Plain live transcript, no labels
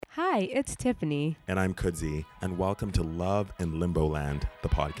Hi, it's Tiffany, And I'm Kudzi, and welcome to Love in Limbo Land, the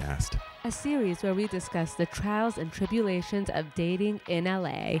podcast. a series where we discuss the trials and tribulations of dating in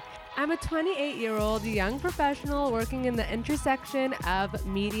LA. I'm a 28-year-old young professional working in the intersection of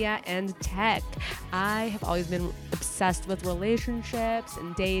media and tech. I have always been obsessed with relationships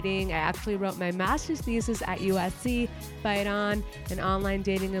and dating. I actually wrote my master's thesis at USC, Fight On, and online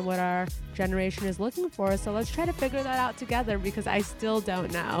dating and what our generation is looking for. So let's try to figure that out together because I still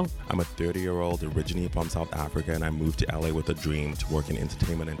don't know. I'm a 30-year-old originally from South Africa, and I moved to LA with a dream to work in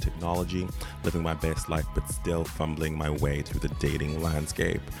entertainment and technology, living my best life, but still fumbling my way through the dating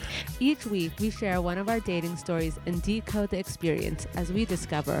landscape. Each week, we share one of our dating stories and decode the experience as we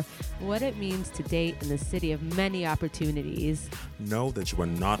discover what it means to date in the city of many opportunities. Know that you are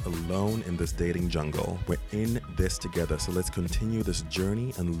not alone in this dating jungle. We're in this together, so let's continue this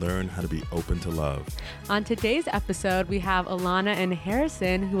journey and learn how to be open to love. On today's episode, we have Alana and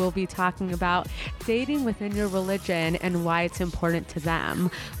Harrison who will be talking about dating within your religion and why it's important to them.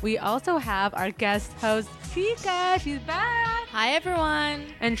 We also have our guest host, Chica. She's back. Hi, everyone.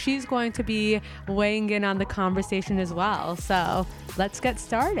 And she's going to be weighing in on the conversation as well. So let's get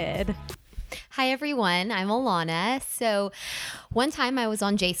started. Hi, everyone. I'm Alana. So one time I was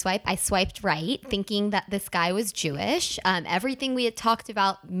on JSwipe. I swiped right thinking that this guy was Jewish. Everything we had talked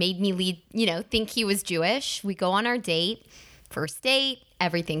about made me think he was Jewish. We go on our date. First date,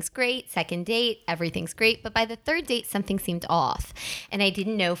 everything's great. Second date, everything's great. But by the third date, something seemed off. And I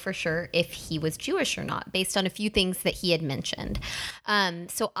didn't know for sure if he was Jewish or not based on a few things that he had mentioned.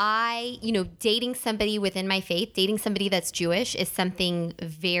 So dating somebody within my faith, dating somebody that's Jewish is something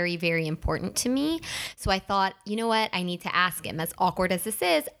very, very important to me. So I thought, you know what? I need to ask him. As awkward as this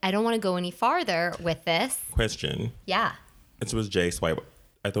is, I don't want to go any farther with this. Question. Yeah. It was JSwipe.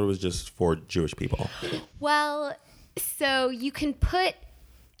 I thought it was just for Jewish people. Well, so you can put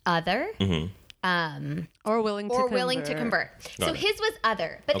other Or willing to convert. So his was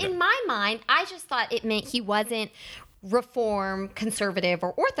other. But in my mind, I just thought it meant he wasn't Reform, conservative,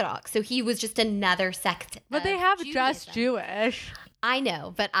 or Orthodox. So he was just another sect. But they have Judaism. just Jewish. I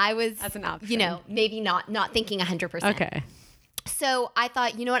know, but I was, As an option. maybe not thinking 100%. Okay. So I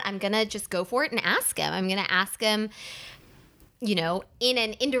thought, you know what, I'm going to just go for it and ask him. I'm going to ask him, in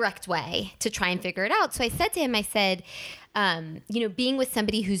an indirect way to try and figure it out. So I said to him, I said, being with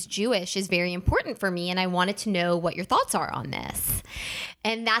somebody who's Jewish is very important for me, and I wanted to know what your thoughts are on this.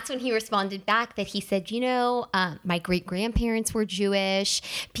 And that's when he responded back that he said, my great-grandparents were Jewish.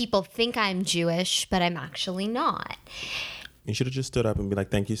 People think I'm Jewish, but I'm actually not. You should have just stood up and be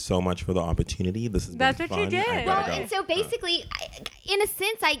like, thank you so much for the opportunity. This has been fun. That's what you did. Well, and so basically, in a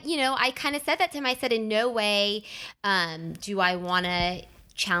sense, I kind of said that to him. I said, in no way do I want to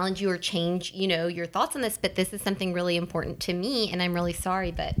challenge you or change, your thoughts on this, but this is something really important to me, and I'm really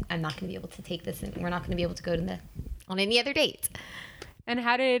sorry, but I'm not going to be able to take this, and we're not going to be able to go on any other dates. And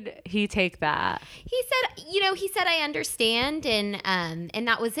how did he take that? He said, I understand, and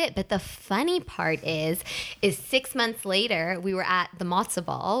that was it. But the funny part is 6 months later, we were at the Matzah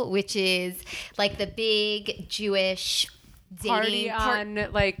Ball, which is like the big Jewish Party on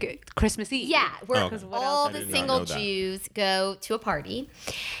like Christmas Eve. Yeah, where all I the did not single know that. Jews go to a party,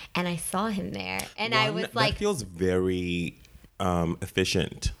 and I saw him there, and I was like, that feels very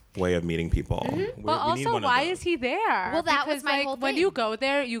efficient way of meeting people. But also, why is he there? Well, that was because, my like, whole when thing. you go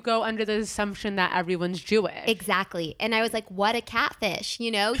there, you go under the assumption that everyone's Jewish. exactly. And I was like, what a catfish,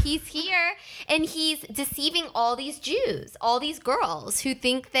 he's here and he's deceiving all these Jews, all these girls who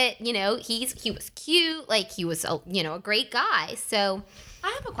think that, he was cute, like he was, a great guy. So I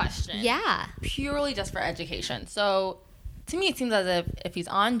have a question. yeah. Purely just for education. So to me, it seems as if he's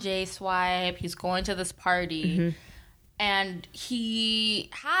on JSwipe, he's going to this party, and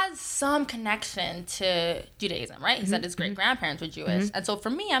he has some connection to Judaism, right? He said his great-grandparents were Jewish. And so for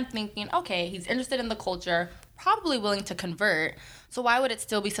me, I'm thinking, okay, he's interested in the culture, probably willing to convert. So why would it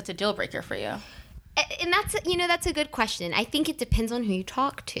still be such a deal breaker for you? And that's a good question. I think it depends on who you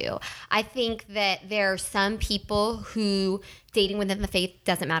talk to. I think that there are some people who dating within the faith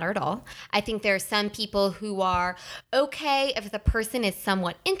doesn't matter at all. I think there are some people who are okay if the person is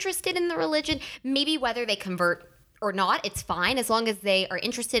somewhat interested in the religion, maybe whether they convert or not, it's fine. As long as they are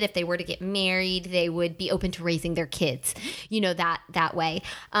interested, if they were to get married, they would be open to raising their kids, that way.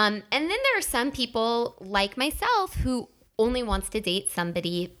 And then there are some people like myself who only wants to date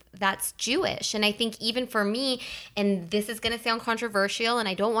somebody that's Jewish. And I think even for me, and this is going to sound controversial, and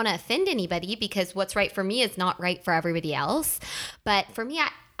I don't want to offend anybody because what's right for me is not right for everybody else. But for me,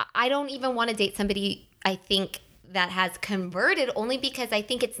 I don't even want to date somebody, I think, that has converted, only because I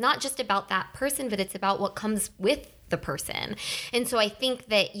think it's not just about that person, but it's about what comes with the person. And so I think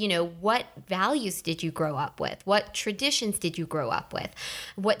that, you know, what values did you grow up with? What traditions did you grow up with?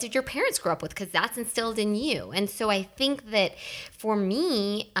 What did your parents grow up with? Because that's instilled in you. And so I think that for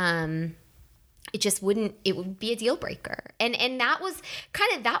me, it would be a deal breaker. And that was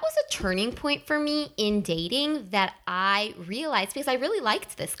a turning point for me in dating, that I realized, because I really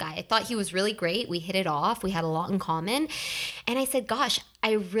liked this guy. I thought he was really great. We hit it off. We had a lot in common. And I said, gosh,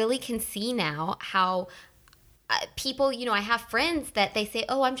 I really can see now how people, you know, I have friends that they say,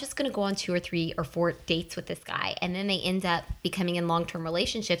 oh, I'm just going to go on 2 or 3 or 4 dates with this guy. And then they end up becoming in long-term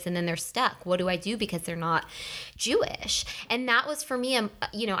relationships, and then they're stuck. What do I do because they're not Jewish? And that was for me,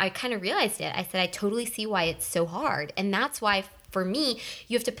 you know, I kind of realized it. I said, I totally see why it's so hard. And that's why for me,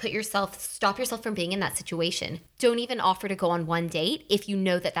 you have to stop yourself from being in that situation. Don't even offer to go on one date if you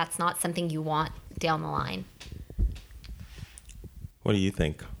know that that's not something you want down the line. What do you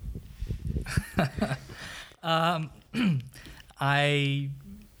think? I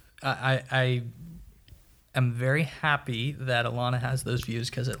am very happy that Alana has those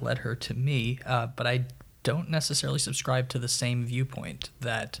views, because it led her to me. But I don't necessarily subscribe to the same viewpoint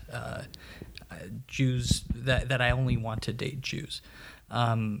that Jews, that I only want to date Jews.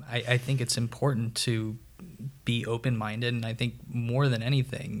 I think it's important to be open-minded, and I think more than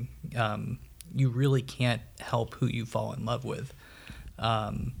anything, you really can't help who you fall in love with.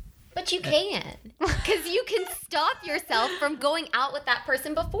 But you can, because you can stop yourself from going out with that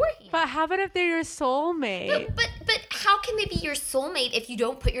person beforehand. But how about if they're your soulmate? But how can they be your soulmate if you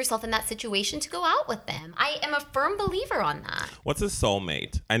don't put yourself in that situation to go out with them? I am a firm believer on that. What's a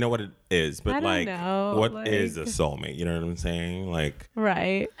soulmate? I know what it is, but I don't know. What is a soulmate? You know what I'm saying? Like,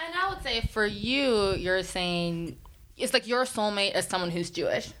 Right. And I would say for you, you're saying it's like your soulmate is someone who's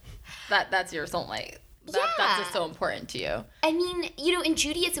Jewish. That's your soulmate. That's just so important to you. I mean, you know, in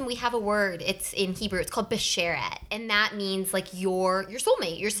Judaism, we have a word. It's in Hebrew. It's called besheret, and that means like your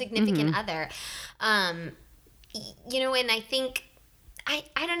soulmate, your significant other. You know, and I think I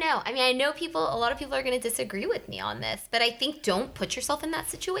don't know. I mean, I know a lot of people are going to disagree with me on this, but I think don't put yourself in that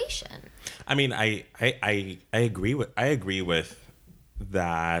situation. I mean, I agree with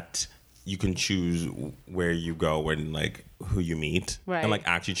that. You can choose where you go and like who you meet, right, and like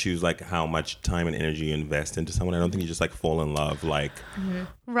actually choose like how much time and energy you invest into someone. I don't think you just like fall in love like,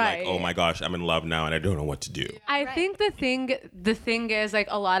 right, like, oh my gosh, I'm in love now and I don't know what to do. I think the thing is, like,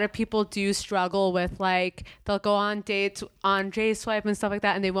 a lot of people do struggle with, like, they'll go on dates on JSwipe and stuff like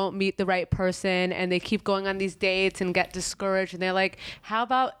that, and they won't meet the right person, and they keep going on these dates and get discouraged, and they're like, how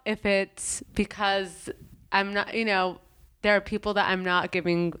about if it's because I'm not, you know, there are people that I'm not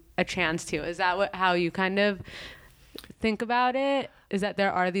giving a chance to. Is that how you kind of think about it? Is that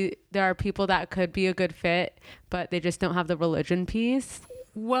there are people that could be a good fit, but they just don't have the religion piece?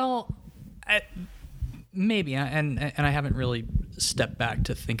 Well, maybe, and I haven't really stepped back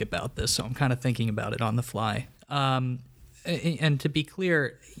to think about this, so I'm kind of thinking about it on the fly. And to be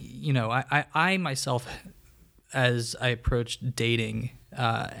clear, you know, I myself, as I approached dating,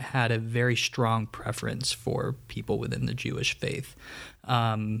 had a very strong preference for people within the Jewish faith.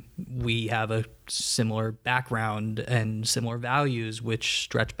 We have a similar background and similar values, which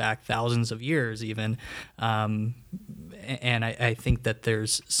stretch back thousands of years even. And I think that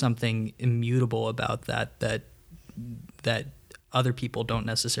there's something immutable about that other people don't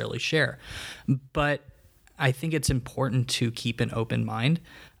necessarily share. But I think it's important to keep an open mind.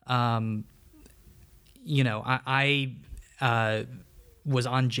 You know, I was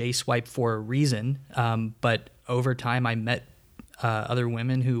on JSwipe for a reason, but over time I met other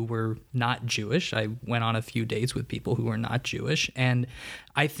women who were not Jewish. I went on a few dates with people who were not Jewish, and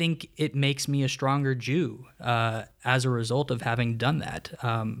I think it makes me a stronger Jew as a result of having done that.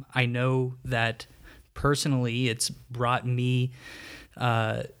 I know that personally it's brought me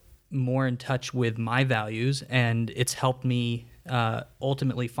more in touch with my values, and it's helped me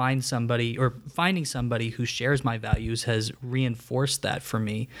ultimately finding somebody who shares my values has reinforced that for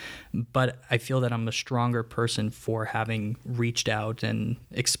me. But I feel that I'm a stronger person for having reached out and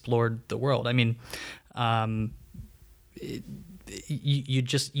explored the world. I mean, you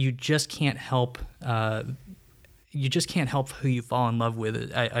just can't help. You just can't help who you fall in love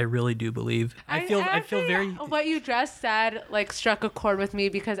with. I really do believe. I feel very. What you just said like struck a chord with me,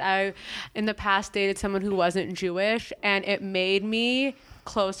 because I, in the past, dated someone who wasn't Jewish, and it made me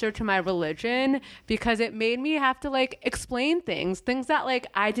closer to my religion because it made me have to like explain things that like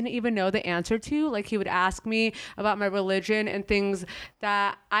I didn't even know the answer to. Like he would ask me about my religion and things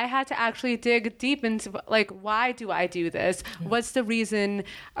that I had to actually dig deep into, like, why do I do this? What's the reason?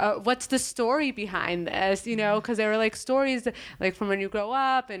 What's the story behind this? You know, because there were like stories like from when you grow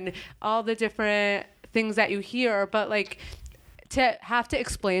up and all the different things that you hear, but like to have to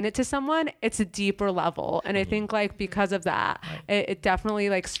explain it to someone, it's a deeper level. And I think like because of that, it definitely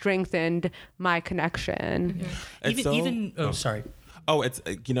like strengthened my connection. Sorry. Oh, it's,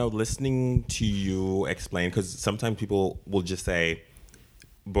 listening to you explain, because sometimes people will just say,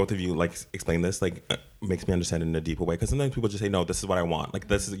 both of you like explain this, like makes me understand it in a deeper way. Because sometimes people just say, no, this is what I want. Like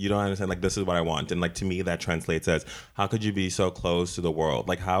this is, you don't understand, like this is what I want. And like to me, that translates as, how could you be so close to the world?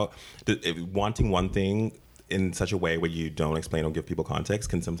 Like how, wanting one thing in such a way where you don't explain or give people context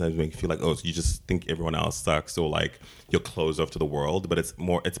can sometimes make you feel like, oh, so you just think everyone else sucks, or like you're closed off to the world. But it's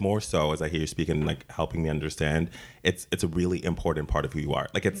more so, as I hear you speak and like helping me understand, it's a really important part of who you are.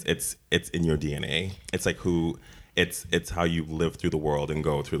 Like it's in your DNA. It's like it's how you live through the world and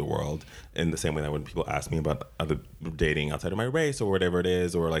go through the world, in the same way that when people ask me about other dating outside of my race or whatever it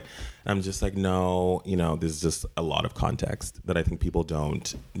is, or like, I'm just like, no, there's just a lot of context that I think people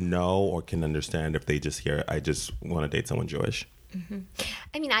don't know or can understand if they just hear, I just want to date someone Jewish. Mm-hmm.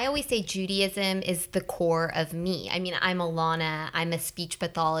 I mean, I always say Judaism is the core of me. I mean, I'm Alana, I'm a speech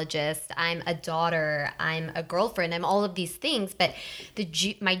pathologist, I'm a daughter, I'm a girlfriend, I'm all of these things, but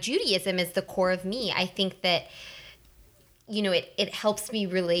my Judaism is the core of me. I think that it helps me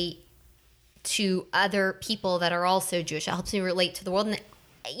relate to other people that are also Jewish. It helps me relate to the world.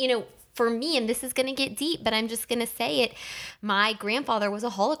 And, for me, and this is going to get deep, but I'm just going to say it, my grandfather was a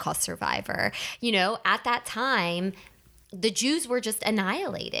Holocaust survivor. At that time, the Jews were just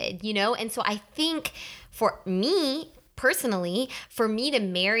annihilated, And so I think for me, personally, for me to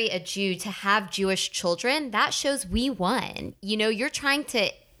marry a Jew, to have Jewish children, that shows we won. You're trying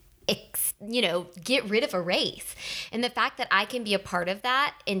to get rid of a race. And the fact that I can be a part of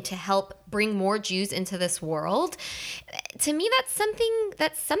that and to help bring more Jews into this world, to me, that's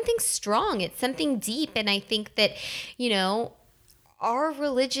something strong. It's something deep. And I think that, our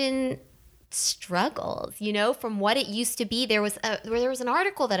religion struggles, from what it used to be. There was an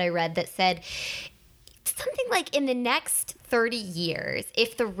article that I read that said something like, in the next 30 years,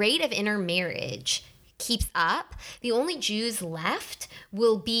 if the rate of intermarriage keeps up, the only Jews left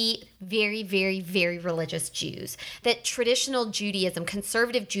will be very, very, very religious Jews. That traditional Judaism,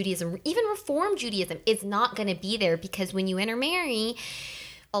 conservative Judaism, even Reform Judaism is not going to be there, because when you intermarry,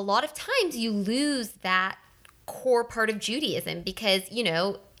 a lot of times you lose that core part of Judaism, because,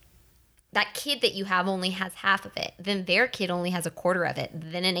 that kid that you have only has half of it. Then their kid only has a quarter of it,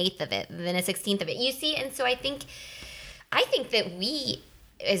 then an eighth of it, then a 16th of it. You see? And so I think that we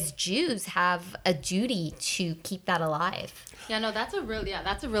as Jews have a duty to keep that alive. Yeah, no, that's a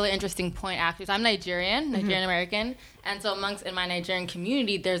really interesting point, actually. So I'm Nigerian American, and so in my Nigerian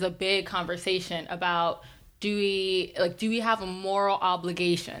community, there's a big conversation about do we have a moral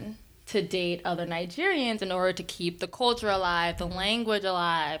obligation to date other Nigerians in order to keep the culture alive, the language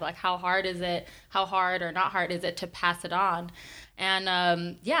alive? Like, how hard or not hard is it to pass it on?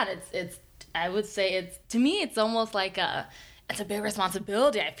 And it's I would say to me it's almost like it's a big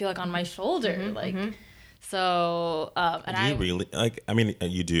responsibility, I feel like, on my shoulder. So, and do you really, like, I mean,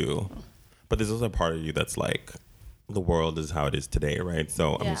 you do, but there's also a part of you that's like, the world is how it is today, right?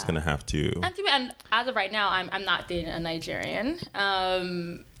 So I'm just gonna have to. And as of right now, I'm not dating a Nigerian,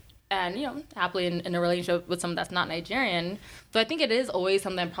 and happily in a relationship with someone that's not Nigerian. So I think it is always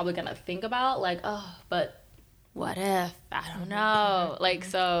something I'm probably gonna think about, like, oh, but what if? I don't know. Like,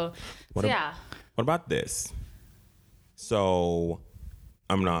 what about this? So,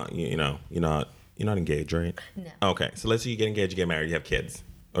 I'm not, you're not engaged, right? No. Okay, so let's say you get engaged, you get married, you have kids,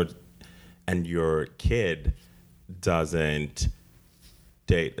 and your kid doesn't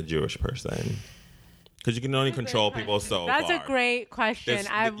date a Jewish person, because you can only control people so far. That's a great question.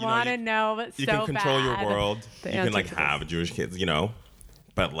 I want to know, but you can control your world. You can like have Jewish kids,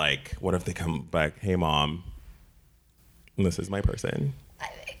 but like, what if they come back? Hey, mom, this is my person.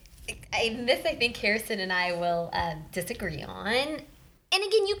 This I think Harrison and I will disagree on. And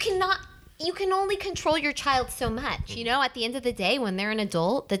again, you can only control your child so much. At the end of the day, when they're an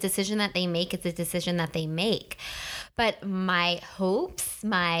adult, the decision that they make is the decision that they make. But my hopes,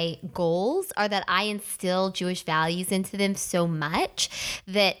 my goals are that I instill Jewish values into them so much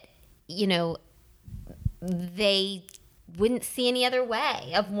that, they wouldn't see any other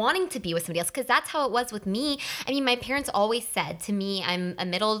way of wanting to be with somebody else, because that's how it was with me. I mean, my parents always said to me, I'm a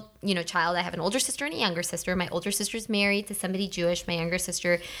middle, child. I have an older sister and a younger sister. My older sister's married to somebody Jewish. My younger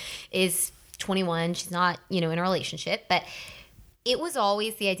sister is 21. She's not, in a relationship, but it was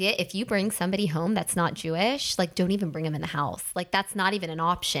always the idea, if you bring somebody home that's not Jewish, like, don't even bring them in the house. Like, that's not even an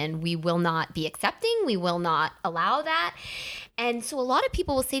option. We will not be accepting. We will not allow that. And so a lot of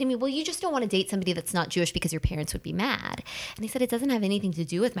people will say to me, well, you just don't want to date somebody that's not Jewish because your parents would be mad. And they said, it doesn't have anything to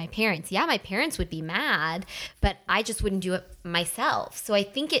do with my parents. Yeah, my parents would be mad, but I just wouldn't do it myself. So I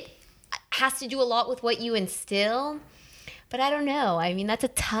think it has to do a lot with what you instill. But I don't know. I mean, that's a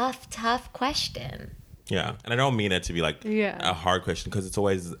tough question. Yeah, and I don't mean it to be like a hard question, because it's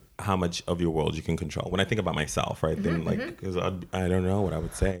always how much of your world you can control. When I think about myself, right, then because I don't know what I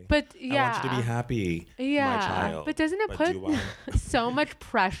would say. But I want you to be happy, my child. But doesn't it put so much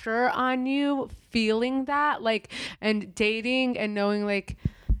pressure on you feeling that, like, and dating and knowing, like,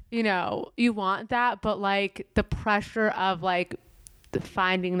 you want that, but like the pressure of like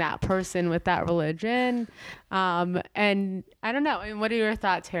finding that person with that religion, and I don't know. I mean, what are your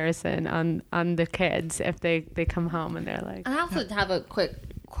thoughts, Harrison, on the kids if they come home and they're like? I also have a quick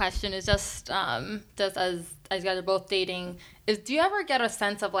question. Is just as you guys are both dating, do you ever get a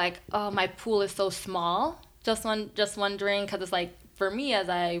sense of like, oh, my pool is so small? Just wondering, because it's like, for me,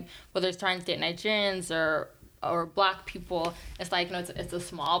 whether it's trying to date Nigerians or Black people, it's like, it's a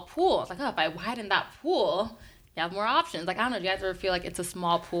small pool. It's like, oh, if I widen that pool, you have more options. Like, I don't know, do you guys ever feel like it's a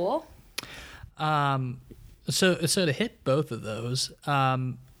small pool? So to hit both of those,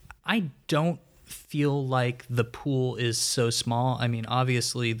 I don't feel like the pool is so small. I mean,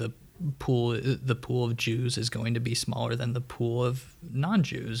 obviously the pool of Jews is going to be smaller than the pool of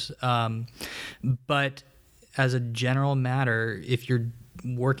non-Jews. But as a general matter, if you're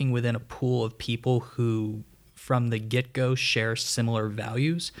working within a pool of people who from the get-go share similar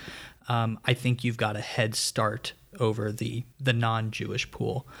values, I think you've got a head start over the non-Jewish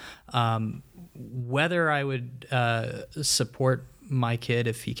pool. Whether I would support my kid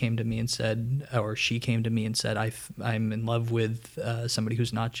if he came to me and said, or she came to me and said, I'm in love with somebody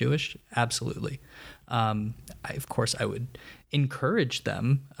who's not Jewish, absolutely. Of course, I would encourage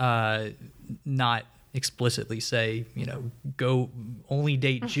them, not explicitly say, go only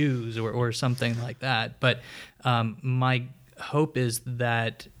date Jews or something like that. But my hope is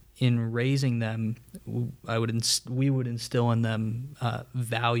that in raising them, we would instill in them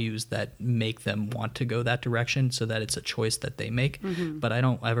values that make them want to go that direction, so that it's a choice that they make. Mm-hmm. But I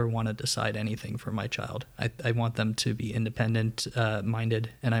don't ever want to decide anything for my child. I want them to be independent minded,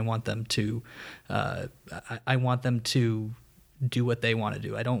 and I want them to do what they want to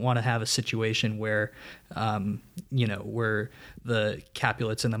do. I don't want to have a situation where, where the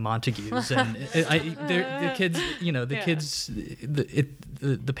Capulets and the Montagues and the kids,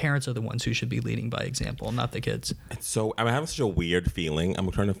 the parents are the ones who should be leading by example, not the kids. So I'm having such a weird feeling.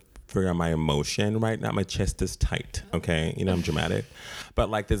 I'm trying to figure out my emotion right now. My chest is tight. Okay, I'm dramatic, but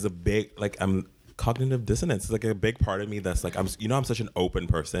like there's a big I'm cognitive dissonance. It's like a big part of me that's like, I'm such an open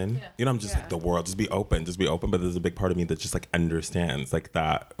person. I'm just like, the world, just be open. But there's a big part of me that just like understands like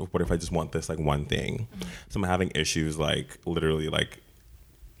that. What if I just want this like one thing? Mm-hmm. So I'm having issues like literally like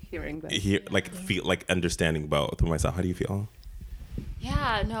hearing that. Feel like understanding both with myself. How do you feel?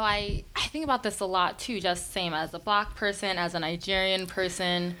 Yeah, no, I think about this a lot too. Just same as a Black person, as a Nigerian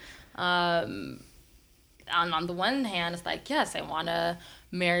person. On the one hand, it's like, yes, I want to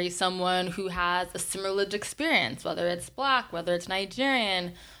marry someone who has a similar lived experience, whether it's Black, whether it's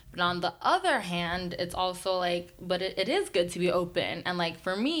Nigerian. But on the other hand, it's also like, but it is good to be open. And like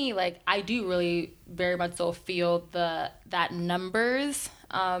for me, like I do really very much so feel that numbers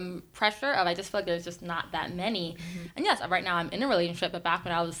pressure of, I just feel like there's just not that many. Mm-hmm. And yes, right now I'm in a relationship, but back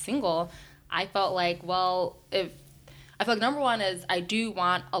when I was single, I felt like, I feel like number one is I do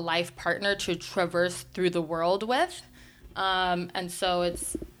want a life partner to traverse through the world with. And so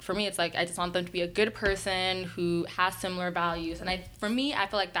for me, it's like, I just want them to be a good person who has similar values. And for me, I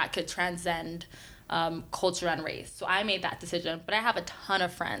feel like that could transcend culture and race. So I made that decision, but I have a ton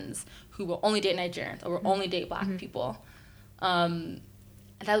of friends who will only date Nigerians or will only date Black people.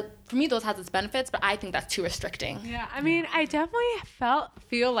 And that, for me, those has its benefits, but I think that's too restricting. Yeah, I mean, I definitely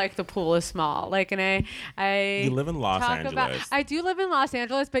feel like the pool is small. Like, and I you live in Los Angeles. I do live in Los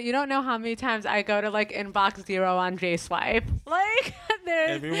Angeles, but you don't know how many times I go to like inbox 0 on JSwipe. Like,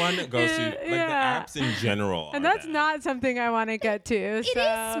 everyone goes to like the apps in general, and that's not something I want to get to. It is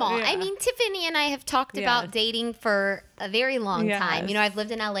small. Yeah. I mean, Tiffany and I have talked about dating for a very long time. I've lived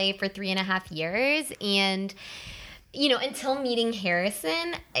in LA for 3.5 years, and until meeting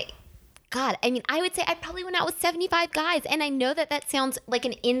Harrison, God, I mean, I would say I probably went out with 75 guys. And I know that that sounds like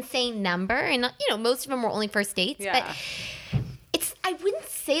an insane number. And, most of them were only first dates. Yeah. But I wouldn't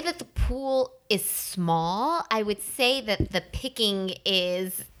say that the pool is small. I would say that the picking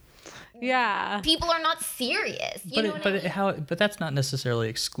is... Yeah. People are not serious. But that's not necessarily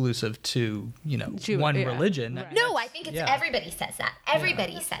exclusive to one religion. Right. No, I think it's everybody says that.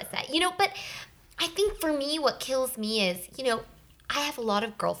 Everybody says that. But I think for me, what kills me is I have a lot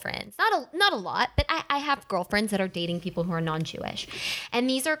of girlfriends. Not a lot, but I have girlfriends that are dating people who are non-Jewish, and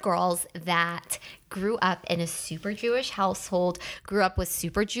these are girls that grew up in a super Jewish household, grew up with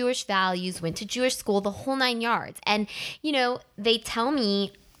super Jewish values, went to Jewish school, the whole 9 yards, and they tell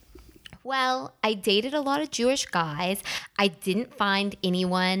me, well, I dated a lot of Jewish guys. I didn't find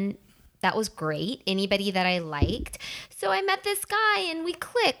anyone that was great, anybody that I liked. So I met this guy and we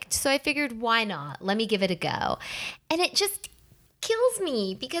clicked. So I figured, why not? Let me give it a go. And it just kills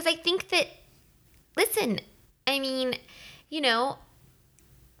me because I think that, listen, I mean,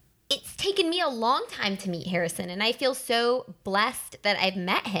 it's taken me a long time to meet Harrison, and I feel so blessed that I've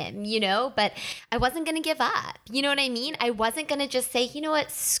met him, but I wasn't going to give up. You know what I mean? I wasn't going to just say, you know what,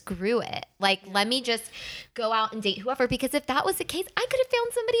 screw it. Like, let me just go out and date whoever, because if that was the case, I could have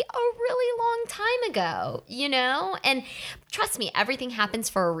found somebody a really long time ago, And trust me, everything happens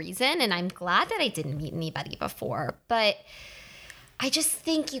for a reason, and I'm glad that I didn't meet anybody before. But I just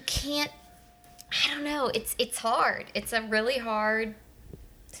think you can't, I don't know, it's hard. It's a really hard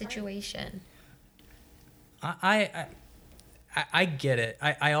situation. I get it.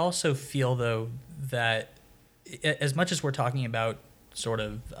 I also feel, though, that as much as we're talking about sort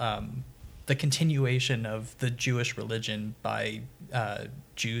of the continuation of the Jewish religion by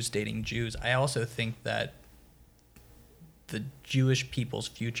Jews dating Jews, I also think that the Jewish people's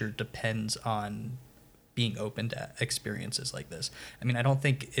future depends on being open to experiences like this. I mean, I don't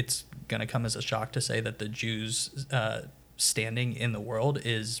think it's going to come as a shock to say that the Jews' standing in the world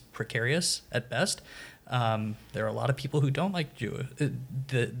is precarious at best. There are a lot of people who don't like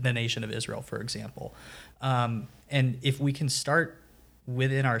the nation of Israel, for example. And if we can start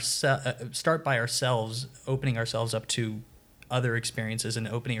by ourselves, opening ourselves up to other experiences and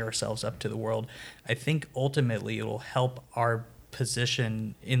opening ourselves up to the world, I think ultimately it'll help our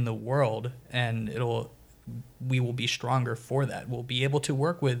position in the world, and we will be stronger for that. We'll be able to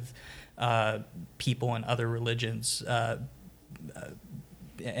work with people in other religions and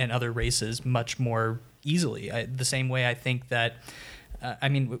other races much more easily. The same way I think that,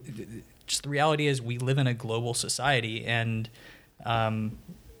 just the reality is we live in a global society, and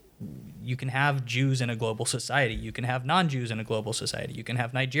you can have Jews in a global society. You can have non-Jews in a global society. You can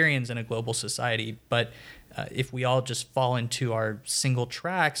have Nigerians in a global society. But if we all just fall into our single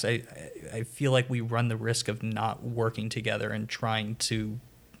tracks, I feel like we run the risk of not working together and trying to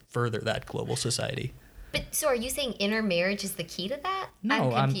further that global society. But so are you saying intermarriage is the key to that?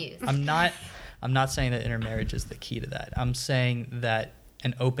 No, I'm confused. I'm not saying that intermarriage is the key to that. I'm saying that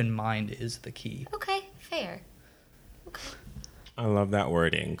an open mind is the key. Okay, fair. Okay. I love that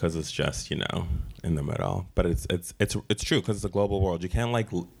wording because it's just in the middle, but it's true because it's a global world. You can't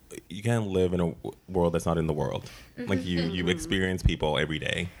live in a world that's not in the world. Like you experience people every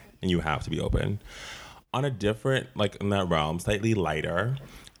day, and you have to be open. On a different, in that realm, slightly lighter.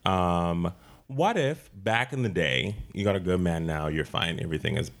 What if back in the day you got a good man? Now you're fine,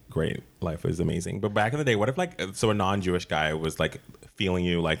 everything is great, life is amazing. But back in the day, what if a non-Jewish guy was feeling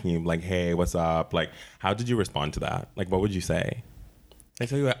you, liking you, hey, what's up? How did you respond to that? What would you say? They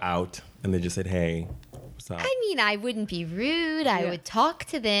tell you were out and they just said, hey, what's up? I mean, I wouldn't be rude. I would talk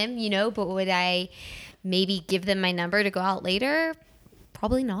to them, but would I maybe give them my number to go out later?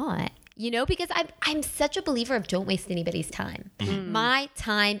 Probably not. Because I'm such a believer of don't waste anybody's time. Mm-hmm. My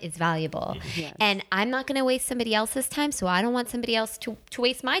time is valuable. Yes. And I'm not going to waste somebody else's time, so I don't want somebody else to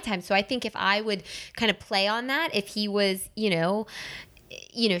waste my time. So I think if I would kind of play on that, if he was,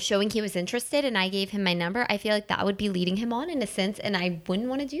 showing he was interested and I gave him my number, I feel like that would be leading him on in a sense, and I wouldn't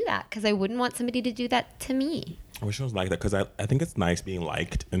want to do that because I wouldn't want somebody to do that to me. I wish it was like that because I think it's nice being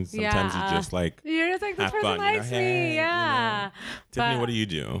liked, and sometimes you just you're just this have person fun, likes me. Yeah. Tiffany, what do you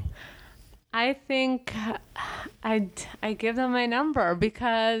do? I think I give them my number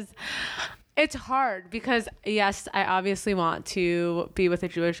because it's hard because, yes, I obviously want to be with a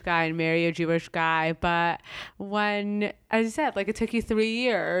Jewish guy and marry a Jewish guy. But when, as you said, it took you 3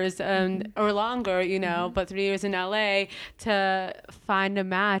 years or longer, but 3 years in LA to find a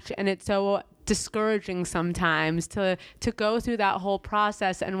match. And it's so discouraging sometimes to go through that whole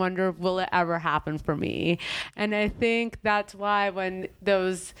process and wonder, will it ever happen for me? And I think that's why when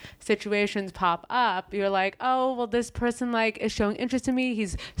those situations pop up, you're like, oh, well, this person like is showing interest in me.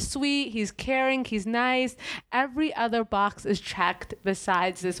 He's sweet, he's caring, he's nice. Every other box is checked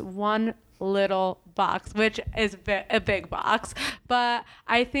besides this one little box, which is a big box. But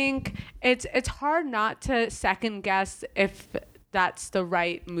I think it's hard not to second guess if that's the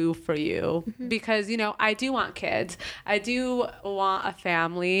right move for you, because, you know, I do want kids. I do want a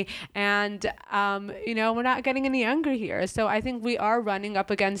family, and, you know, we're not getting any younger here. So I think we are running up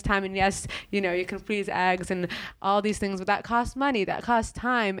against time. And yes, you know, you can freeze eggs and all these things, but that costs money, that costs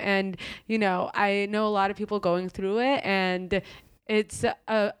time. And, you know, I know a lot of people going through it, and it's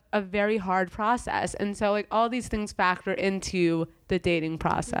a very hard process. And so like all these things factor into the dating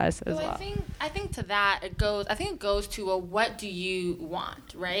process as well. I think to that it goes to what do you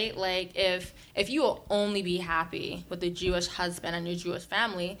want, right? Like if you will only be happy with a Jewish husband and your Jewish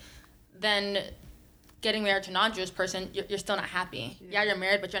family, then getting married to a non-Jewish person, you're still not happy. Yeah, you're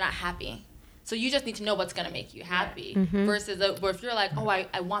married, but you're not happy. So you just need to know what's going to make you happy, versus where if you're like, oh,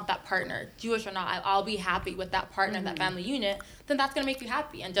 I want that partner, Jewish or not, I'll be happy with that partner, that family unit, then that's going to make you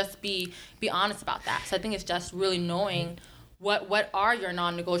happy, and just be honest about that. So I think it's just really knowing what are your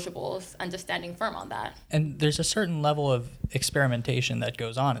non-negotiables and just standing firm on that. And there's a certain level of experimentation that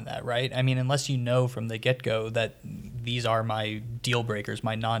goes on in that, right? I mean, unless you know from the get-go that these are my deal breakers,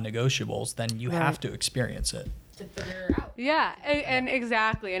 my non-negotiables, then you have to experience it. To figure out. Yeah, and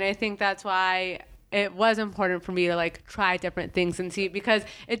exactly. And I think that's why it was important for me to like try different things and see, because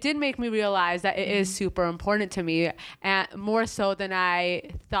it did make me realize that it is super important to me, and more so than I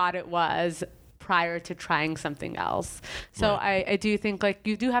thought it was prior to trying something else. So I do think like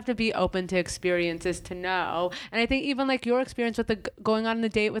you do have to be open to experiences to know. And I think even like your experience with going on the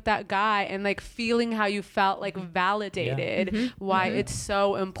date with that guy and like feeling how you felt like validated, why it's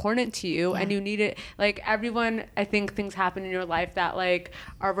so important to you, and you need it. Like everyone, I think things happen in your life that like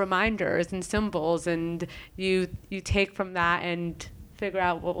are reminders and symbols, and you take from that and figure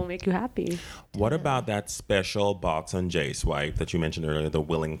out what will make you happy. What about that special box on JSwipe that you mentioned earlier, the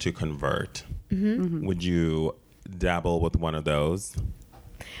willing to convert? Would you dabble with one of those?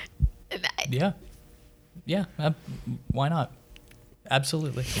 Yeah. Why not?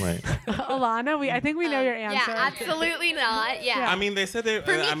 Absolutely. Right. Alana, I think we know your answer. Yeah, absolutely not. Yeah. I mean, they said they.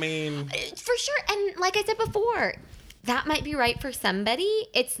 For sure. And like I said before, that might be right for somebody.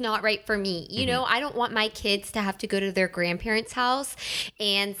 It's not right for me. You know, I don't want my kids to have to go to their grandparents' house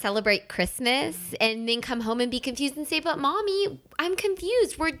and celebrate Christmas and then come home and be confused and say, but mommy, I'm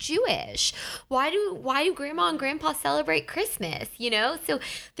confused. We're Jewish. Why do grandma and grandpa celebrate Christmas? You know, so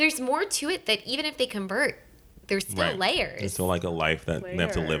there's more to it that even if they convert, there's still layers. It's still like a life that they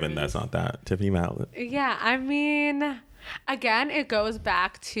have to live in. That's not that. Tiffany Mallet. Yeah, I mean, again, it goes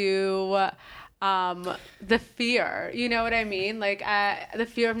back to the fear, you know what I mean? Like the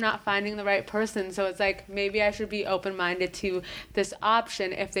fear of not finding the right person. So it's like, maybe I should be open-minded to this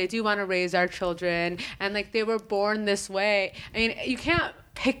option if they do want to raise our children and like they were born this way. I mean, you can't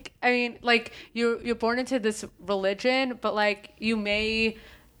pick, I mean, like you're born into this religion, but like you may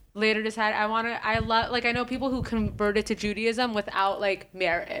later decide I know people who converted to Judaism without like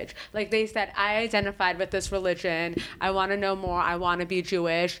marriage. Like they said, I identified with this religion, I want to know more, I want to be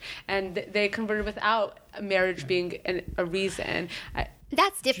Jewish, and they converted without marriage being a reason.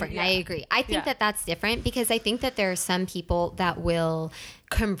 That's different. I agree. I think that that's different, because I think that there are some people that will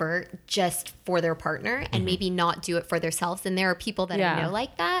convert just for their partner and maybe not do it for themselves. And there are people that I know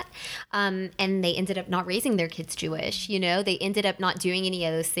like that. And they ended up not raising their kids Jewish. You know, they ended up not doing any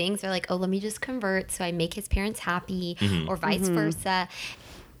of those things. They're like, oh, let me just convert so I make his parents happy, or vice versa.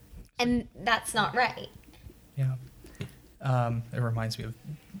 And that's not right. Yeah. It reminds me of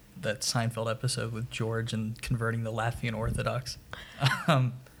that Seinfeld episode with George and converting the Latvian Orthodox.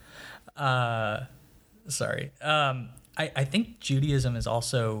 Sorry. I think Judaism is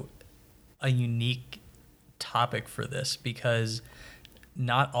also a unique topic for this, because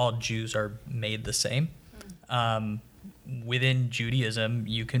not all Jews are made the same. Within Judaism,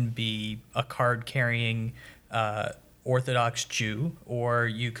 you can be a card-carrying Orthodox Jew, or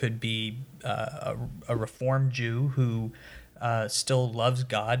you could be a Reformed Jew who still loves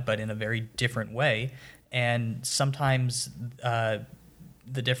God, but in a very different way. And sometimes the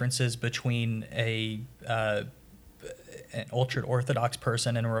differences between an ultra-Orthodox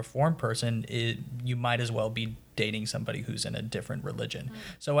person and a Reformed person, you might as well be dating somebody who's in a different religion.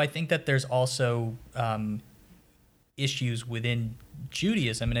 So I think that there's also issues within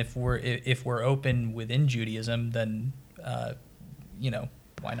Judaism, and if we're open within Judaism, then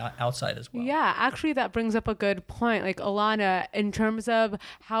why not outside as well? Yeah, actually, that brings up a good point. Like, Alana, in terms of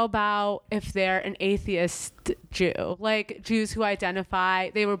how about if they're an atheist Jew, like Jews who identify,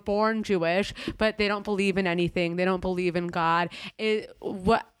 they were born Jewish, but they don't believe in anything, they don't believe in God.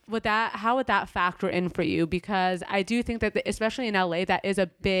 How would that factor in for you? Because I do think that, especially in LA, that is a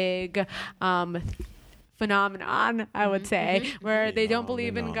big phenomenon, I would say, where they don't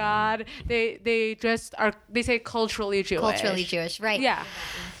believe in God. They just are, they say culturally Jewish. Culturally Jewish, right. Yeah.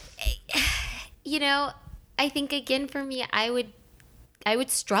 You know, I think again for me, I would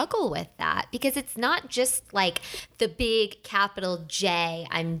struggle with that because it's not just like the big capital J,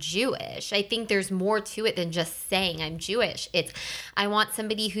 I'm Jewish. I think there's more to it than just saying I'm Jewish. It's, I want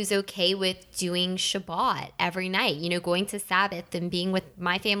somebody who's okay with doing Shabbat every night, you know, going to Sabbath and being with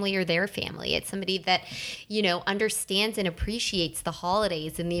my family or their family. It's somebody that, you know, understands and appreciates the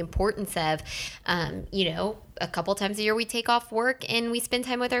holidays and the importance of, you know, a couple times a year we take off work and we spend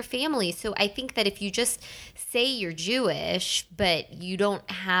time with our family. So I think that if you just say you're Jewish, but you don't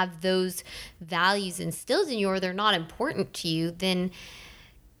have those values instilled in you or they're not important to you, then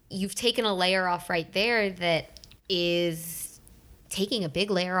you've taken a layer off right there that is taking a big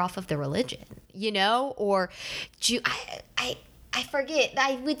layer off of the religion, you know? Or I forget.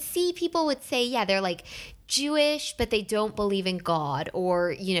 I would see people would say, yeah, they're like Jewish, but they don't believe in God,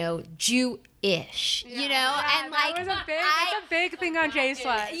 or, you know, Jew-ish, you know? Yeah, and like, that's a big thing on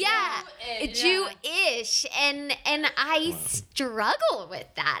J-Sweat. yeah, Jew-ish, and I struggle with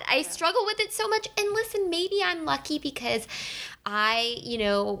that. I struggle with it so much. And listen, maybe I'm lucky because I, you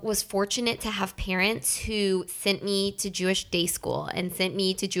know, was fortunate to have parents who sent me to Jewish day school and sent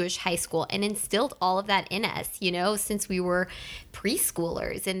me to Jewish high school and instilled all of that in us, you know, since we were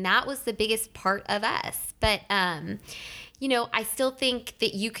preschoolers. And that was the biggest part of us. But, you know, I still think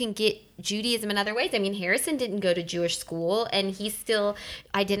that you can get Judaism in other ways. I mean, Harrison didn't go to Jewish school and he still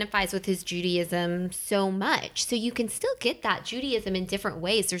identifies with his Judaism so much. So you can still get that Judaism in different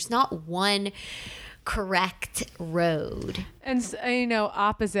ways. There's not one correct road. And you know,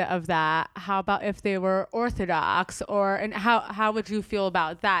 opposite of that, how about if they were Orthodox, and how would you feel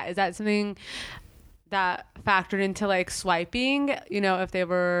about that? Is that something that factored into like swiping, you know, if they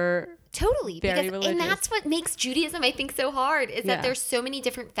were Totally. very Because, and religious? that's what makes Judaism, I think, so hard is Yeah. that there's so many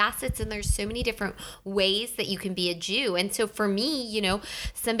different facets and there's so many different ways that you can be a Jew. And so for me, you know,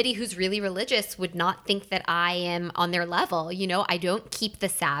 somebody who's really religious would not think that I am on their level. You know, I don't keep the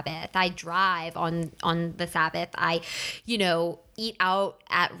Sabbath. I drive on the Sabbath. I, you know, eat out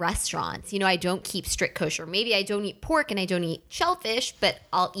at restaurants. You know, I don't keep strict kosher. Maybe I don't eat pork and I don't eat shellfish, but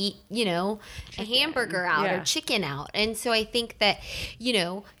I'll eat, you know, a hamburger out Yeah. or chicken out. And so I think that, you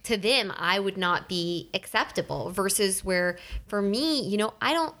know, to them, I would not be acceptable versus where for me, you know,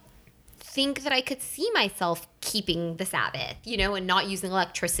 I don't think that I could see myself keeping the Sabbath, you know, and not using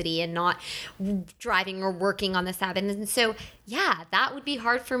electricity and not driving or working on the Sabbath. And so, yeah, that would be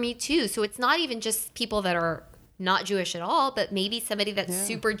hard for me too. So it's not even just people that are not Jewish at all, but maybe somebody that's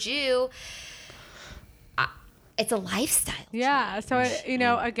super Jew. It's a lifestyle. Yeah. So, you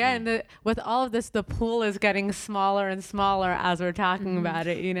know, again, with all of this, the pool is getting smaller and smaller as we're talking about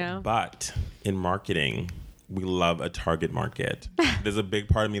it, you know? But in marketing, we love a target market. There's a big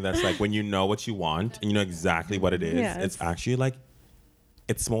part of me that's like, when you know what you want and you know exactly what it is, Yes. it's actually like,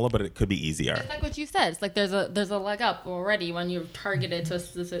 it's smaller, but it could be easier. It's like what you said. It's like there's a leg up already when you're targeted to a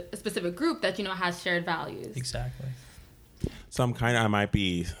specific group that, you know, has shared values. Exactly. So I might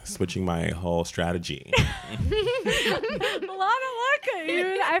be switching my whole strategy. Lana, look at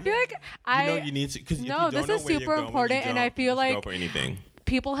you. I feel like You know, you need to, because No, this is super important, and I feel like go for anything.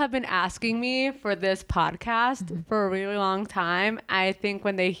 people have been asking me for this podcast for a really long time. I think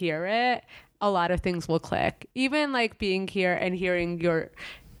when they hear it, a lot of things will click. Even like being here and hearing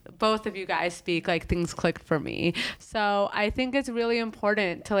both of you guys speak, like things clicked for me. So I think it's really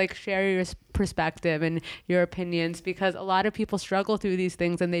important to like share your perspective and your opinions, because a lot of people struggle through these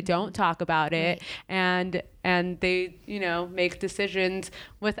things and they don't talk about it, and they, you know, make decisions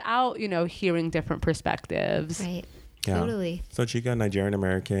without, you know, hearing different perspectives. Right. Yeah. Totally. So Chica, Nigerian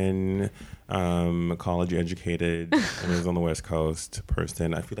American, college educated, and is on the West Coast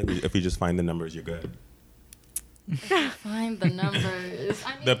person. I feel like if you just find the numbers, you're good. Find the numbers.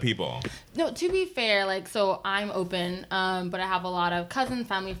 I mean, The people. no, to be fair, like, so I'm open, but I have a lot of cousins,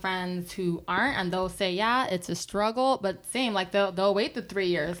 family, friends who aren't, and they'll say, yeah, it's a struggle, but same, like they'll wait the 3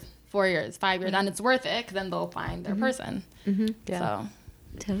 years, 4 years, 5 years, and it's worth it, 'cause then they'll find their person. Yeah. So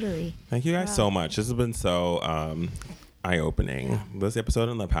Totally. Thank you guys so much. This has been so eye-opening. This episode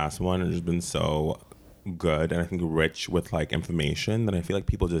and the past one has been so good and I think rich with like information that I feel like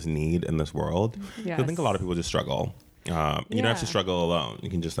people just need in this world. 'Cause I think a lot of people just struggle. You don't have to struggle alone. You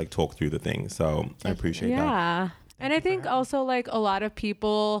can just like talk through the things. So I appreciate that. Yeah. And I think also like a lot of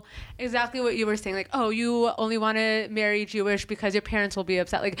people, exactly what you were saying, like, oh, you only want to marry Jewish because your parents will be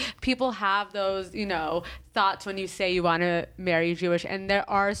upset. Like people have those, you know, thoughts when you say you want to marry Jewish, and there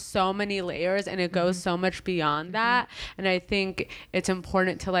are so many layers and it goes so much beyond that. And I think it's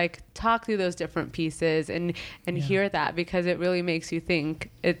important to like talk through those different pieces and hear that, because it really makes you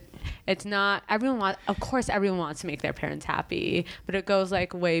think. It's not everyone of course everyone wants to make their parents happy, but it goes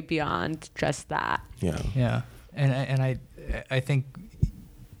like way beyond just that. Yeah. And I think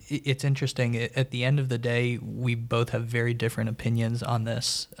it's interesting. At the end of the day, we both have very different opinions on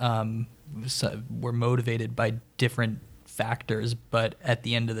this. So we're motivated by different factors, but at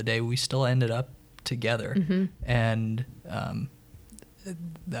the end of the day, we still ended up together. And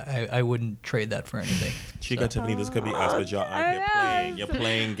I wouldn't trade that for anything. Chica, Tiffany, this could be us, but y'all out here playing. You're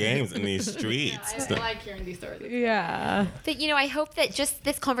playing games in these streets. I like hearing these stories. Yeah. But, you know, I hope that just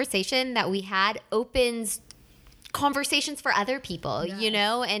this conversation that we had opens conversations for other people, you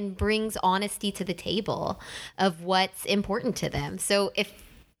know, and brings honesty to the table of what's important to them. So if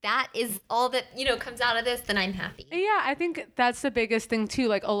that is all that, you know, comes out of this, then I'm happy. Yeah, I think that's the biggest thing too.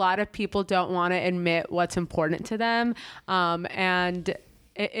 Like a lot of people don't want to admit what's important to them. And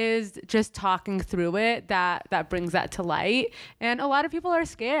it is just talking through it that brings that to light. And a lot of people are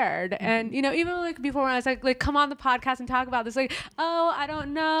scared. And, you know, even like before when I was like, come on the podcast and talk about this, like, oh, I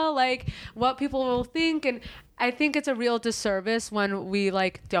don't know, like what people will think. And I think it's a real disservice when we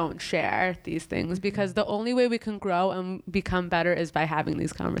like don't share these things, because the only way we can grow and become better is by having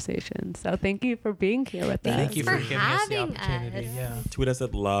these conversations. So thank you for being here with us. Thank you for for giving us the having opportunity. us. Yeah. Tweet us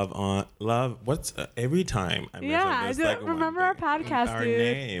at love. What's every time I mention this, like, remember our podcast, our dude.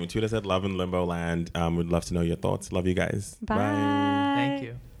 name. Tweet us at Love in Limbo Land. We'd love to know your thoughts. Love you guys. Bye. Thank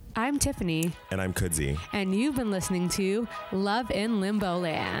you. I'm Tiffany, And I'm Kudzi. and you've been listening to Love in Limbo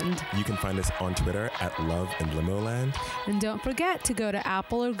Land. You can find us on Twitter at Love in Limbo Land. And don't forget to go to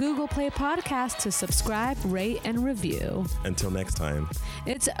Apple or Google Play Podcast to subscribe, rate, and review. Until next time,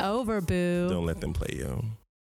 It's over, boo. don't let them play you.